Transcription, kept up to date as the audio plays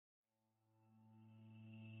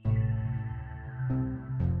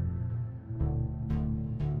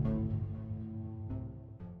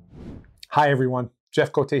Hi everyone,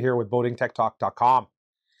 Jeff Cote here with boatingtechtalk.com.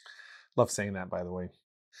 Love saying that, by the way.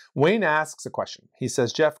 Wayne asks a question. He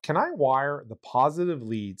says, Jeff, can I wire the positive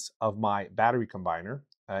leads of my battery combiner?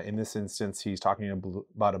 In this instance, he's talking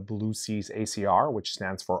about a Blue Seas ACR, which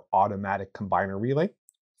stands for Automatic Combiner Relay.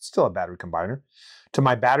 Still a battery combiner. To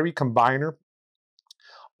my battery combiner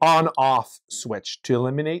on-off switch to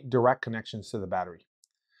eliminate direct connections to the battery.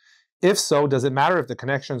 If so, does it matter if the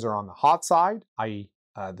connections are on the hot side, i.e.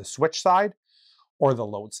 The switch side, or the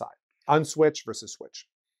load side? Unswitch versus switch.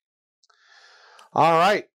 All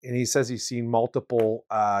right, and he says he's seen multiple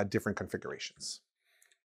different configurations.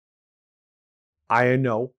 I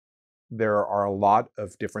know there are a lot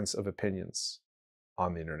of difference of opinions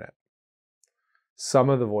on the internet. Some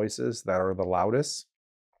of the voices that are the loudest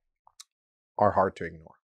are hard to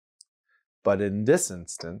ignore. But in this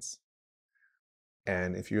instance,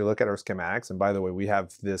 and if you look at our schematics, and by the way, we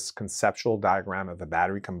have this conceptual diagram of a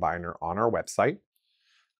battery combiner on our website,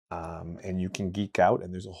 and you can geek out,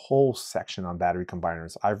 and there's a whole section on battery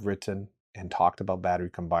combiners. I've written and talked about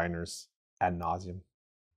battery combiners ad nauseum.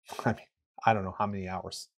 I mean, I don't know how many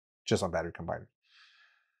hours just on battery combiners.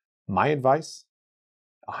 My advice,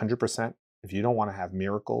 100%, if you don't want to have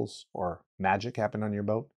miracles or magic happen on your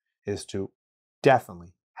boat, is to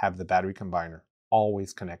definitely have the battery combiner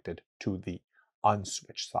always connected to the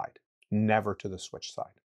unswitched side, never to the switch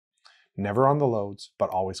side. Never on the loads, but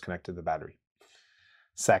always connected to the battery.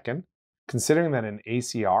 Second, considering that an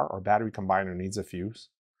ACR or battery combiner needs a fuse,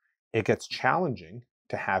 it gets challenging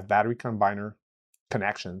to have battery combiner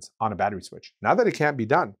connections on a battery switch. Not that it can't be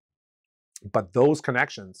done, but those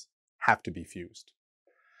connections have to be fused.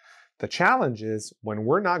 The challenge is when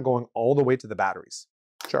we're not going all the way to the batteries,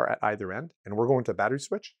 which are at either end, and we're going to a battery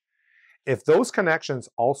switch, if those connections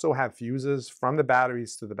also have fuses from the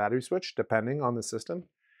batteries to the battery switch, depending on the system,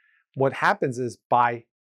 what happens is by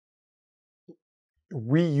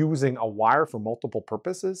reusing a wire for multiple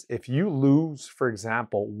purposes, if you lose, for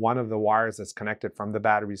example, one of the wires that's connected from the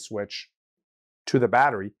battery switch to the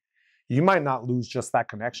battery, you might not lose just that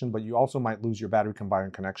connection, but you also might lose your battery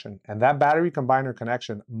combiner connection. And that battery combiner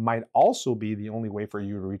connection might also be the only way for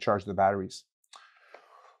you to recharge the batteries.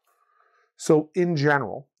 So in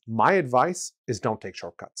general, my advice is don't take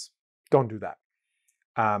shortcuts. Don't do that.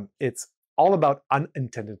 It's all about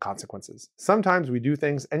unintended consequences. Sometimes we do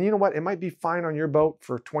things, and you know what? It might be fine on your boat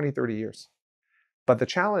for 20, 30 years. But the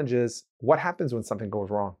challenge is, what happens when something goes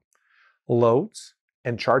wrong? Loads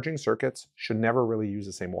and charging circuits should never really use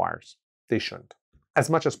the same wires. They shouldn't, as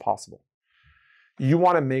much as possible. You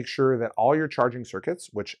want to make sure that all your charging circuits,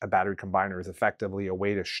 which a battery combiner is effectively a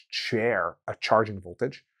way to share a charging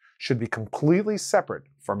voltage, should be completely separate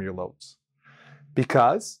from your loads.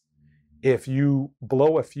 Because if you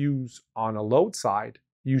blow a fuse on a load side,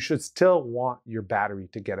 you should still want your battery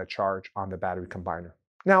to get a charge on the battery combiner.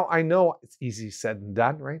 Now, I know it's easy said than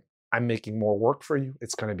done, right? I'm making more work for you.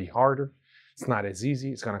 It's going to be harder. It's not as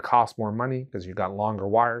easy. It's going to cost more money because you've got longer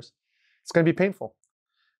wires. It's going to be painful.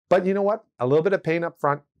 But you know what? A little bit of pain up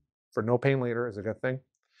front for no pain later is a good thing.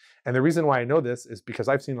 And the reason why I know this is because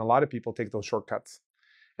I've seen a lot of people take those shortcuts.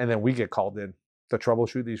 And then we get called in to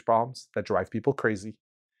troubleshoot these problems that drive people crazy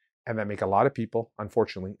and that make a lot of people,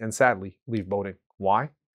 unfortunately and sadly, leave boating. Why?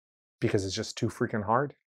 Because it's just too freaking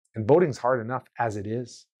hard. And boating's hard enough as it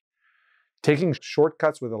is. Taking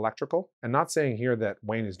shortcuts with electrical, and not saying here that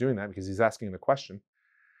Wayne is doing that because he's asking the question,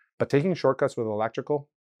 but taking shortcuts with electrical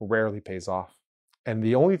rarely pays off. And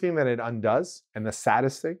the only thing that it undoes, and the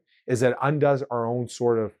saddest thing, is that it undoes our own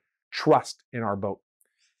sort of trust in our boat.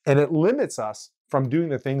 And it limits us from doing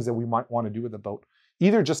the things that we might want to do with the boat.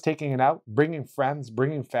 Either just taking it out, bringing friends,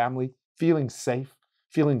 bringing family, feeling safe,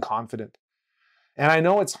 feeling confident. And I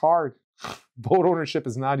know it's hard. Boat ownership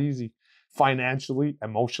is not easy. Financially,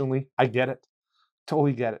 emotionally, I get it.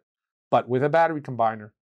 Totally get it. But with a battery combiner,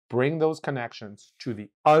 bring those connections to the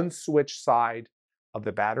unswitched side of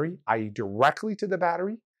the battery, i.e. directly to the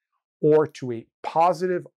battery, or to a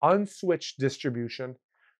positive unswitched distribution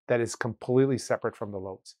that is completely separate from the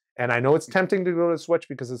loads. And I know it's tempting to go to the switch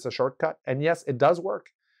because it's a shortcut. And yes, it does work,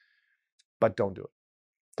 but don't do it.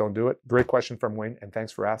 Don't do it. Great question from Wayne, and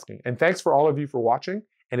thanks for asking. And thanks for all of you for watching.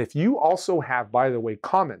 And if you also have, by the way,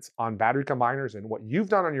 comments on battery combiners and what you've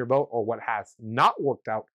done on your boat or what has not worked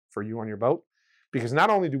out for you on your boat, because not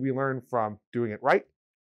only do we learn from doing it right,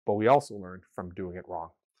 but we also learn from doing it wrong.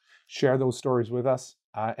 Share those stories with us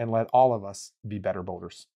and let all of us be better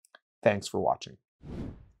boaters. Thanks for watching.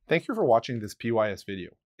 Thank you for watching this PYS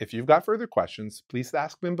video. If you've got further questions, please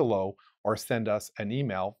ask them below or send us an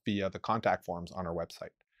email via the contact forms on our website.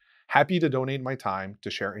 Happy to donate my time to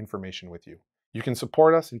share information with you. You can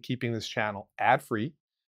support us in keeping this channel ad-free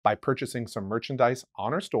by purchasing some merchandise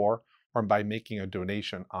on our store or by making a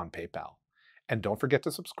donation on PayPal. And don't forget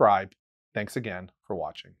to subscribe. Thanks again for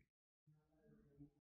watching.